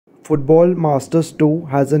Football Masters 2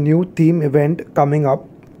 has a new theme event coming up.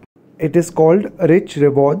 It is called Rich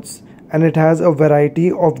Rewards and it has a variety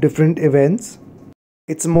of different events.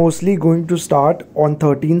 It's mostly going to start on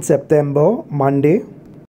 13 September, Monday,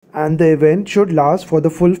 and the event should last for the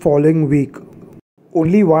full following week.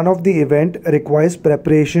 Only one of the event requires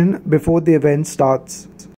preparation before the event starts.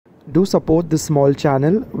 Do support this small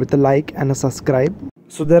channel with a like and a subscribe.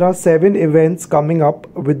 So there are 7 events coming up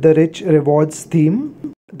with the Rich Rewards theme.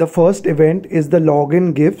 The first event is the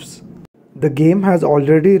login gifts. The game has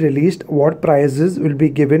already released what prizes will be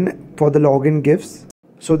given for the login gifts.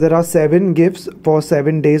 So there are 7 gifts for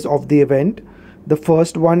 7 days of the event. The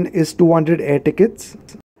first one is 200 air tickets.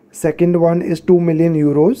 Second one is 2 million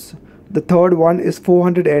euros. The third one is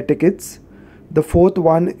 400 air tickets. The fourth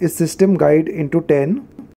one is system guide into 10.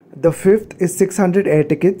 The fifth is 600 air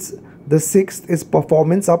tickets. The sixth is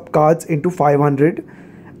performance up cards into 500.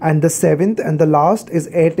 And the seventh and the last is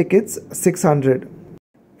air tickets 600.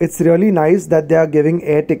 It's really nice that they are giving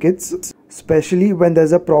air tickets, especially when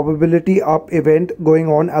there's a probability up event going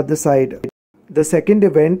on at the side. The second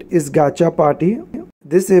event is Gacha Party.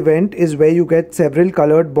 This event is where you get several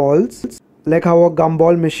colored balls, like how a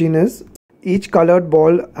gumball machine is. Each colored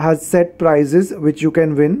ball has set prizes which you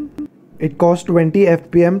can win. It costs 20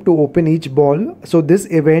 FPM to open each ball, so this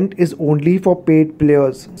event is only for paid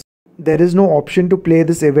players. There is no option to play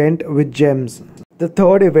this event with gems. The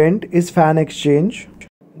third event is Fan Exchange.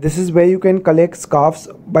 This is where you can collect scarves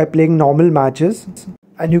by playing normal matches,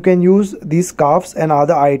 and you can use these scarves and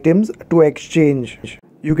other items to exchange.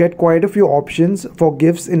 You get quite a few options for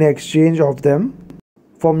gifts in exchange of them,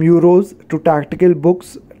 from euros to tactical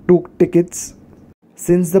books to tickets.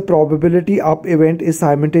 Since the probability up event is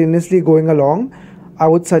simultaneously going along, I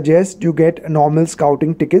would suggest you get normal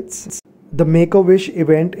scouting tickets. The Make-A-Wish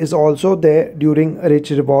event is also there during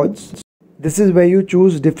Rich Rewards. This is where you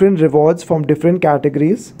choose different rewards from different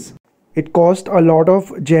categories. It costs a lot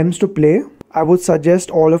of gems to play. I would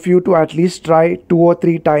suggest all of you to at least try 2 or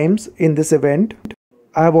 3 times in this event.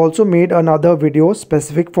 I have also made another video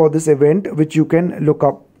specific for this event which you can look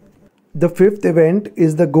up. The fifth event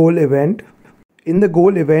is the goal event. In the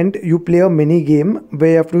goal event, you play a mini game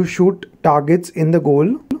where you have to shoot targets in the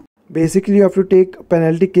goal. Basically, you have to take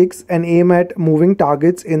penalty kicks and aim at moving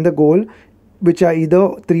targets in the goal, which are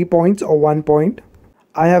either 3 points or 1 point.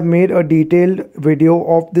 I have made a detailed video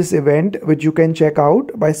of this event which you can check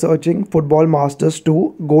out by searching Football Masters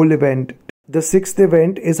 2 Goal Event. The sixth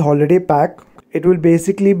event is Holiday Pack. It will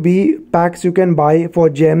basically be packs you can buy for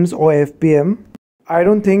gems or FPM. I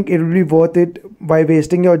don't think it will be worth it by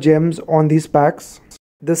wasting your gems on these packs.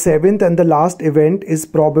 The seventh and the last event is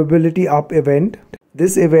Probability Up event.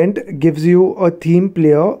 This event gives you a theme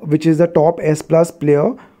player which is the top S+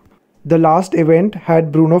 player. The last event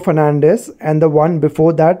had Bruno Fernandes and the one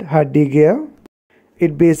before that had De Gea.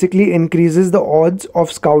 It basically increases the odds of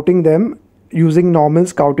scouting them using normal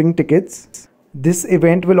scouting tickets. This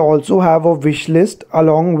event will also have a wish list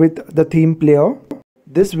along with the theme player.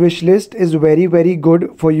 This wish list is very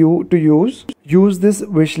good for you to use. Use this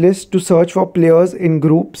wish list to search for players in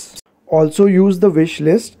groups. Also use the wish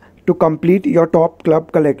list to complete your top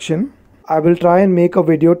club collection. I will try and make a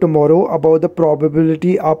video tomorrow about the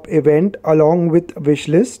probability up event along with wish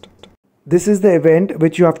list. This is the event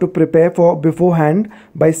which you have to prepare for beforehand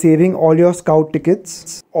by saving all your scout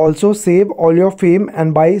tickets. Also save all your fame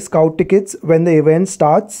and buy scout tickets when the event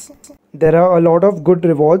starts. There are a lot of good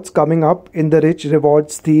rewards coming up in the Rich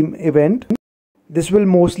Rewards theme event. This will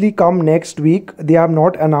mostly come next week. They have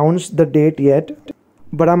not announced the date yet,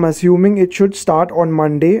 but I'm assuming it should start on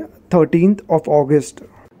Monday, 13th of August.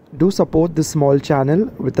 Do support this small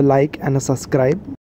channel with a like and a subscribe.